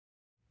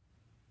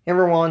Hey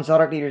everyone,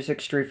 Zodiac Leader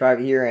 635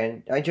 here,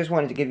 and I just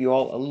wanted to give you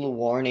all a little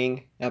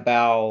warning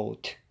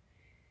about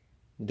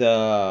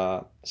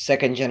the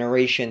second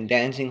generation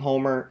Dancing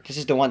Homer. This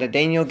is the one that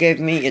Daniel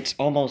gave me. It's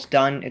almost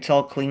done. It's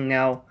all clean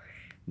now.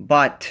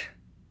 But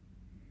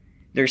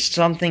there's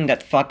something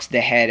that fucks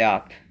the head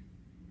up,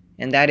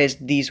 and that is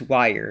these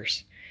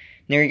wires.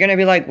 Now you're gonna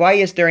be like, why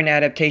is there an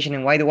adaptation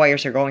and why the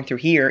wires are going through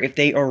here if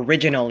they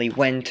originally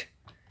went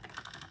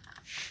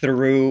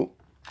through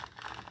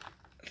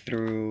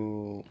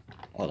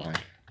hold on.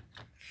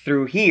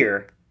 Through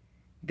here.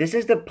 This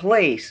is the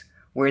place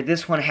where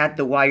this one had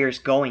the wires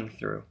going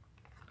through.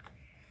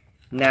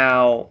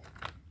 Now,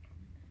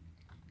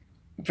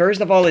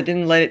 first of all, it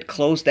didn't let it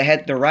close the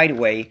head the right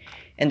way.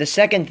 And the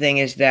second thing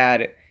is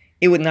that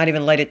it would not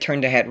even let it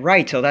turn the head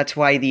right. So that's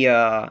why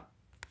the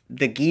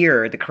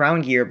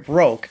crown gear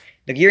broke.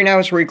 The gear now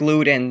is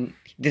re-glued and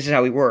this is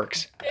how it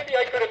works. Maybe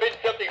I could have been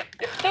something.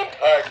 If that's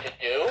hard to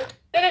do,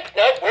 then it's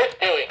not worth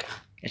doing.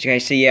 As you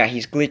guys see, yeah,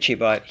 he's glitchy,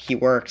 but he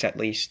works at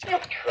least.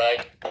 You've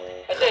tried.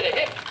 And then a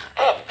hip,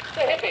 hop, the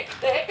hippie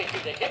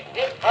to the hip,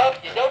 hip,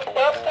 hop. You don't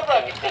stop the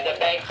rocket to the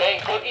bang, bang,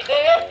 boogie.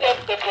 They up,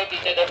 step the boogie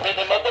to the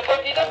rhythm of the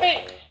boogie to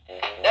beat.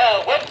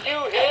 Now, once you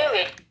hear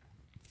it.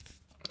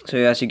 So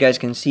as you guys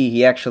can see,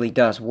 he actually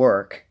does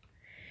work.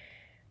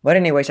 But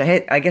anyways,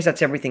 I guess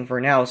that's everything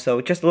for now. So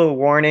just a little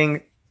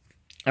warning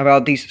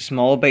about these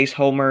small base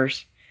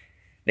homers.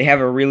 They have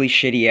a really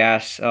shitty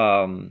ass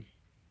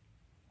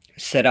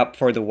setup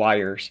for the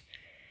wires.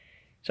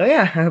 So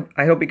yeah,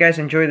 I hope you guys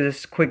enjoyed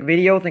this quick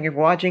video. Thank you for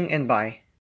watching and bye.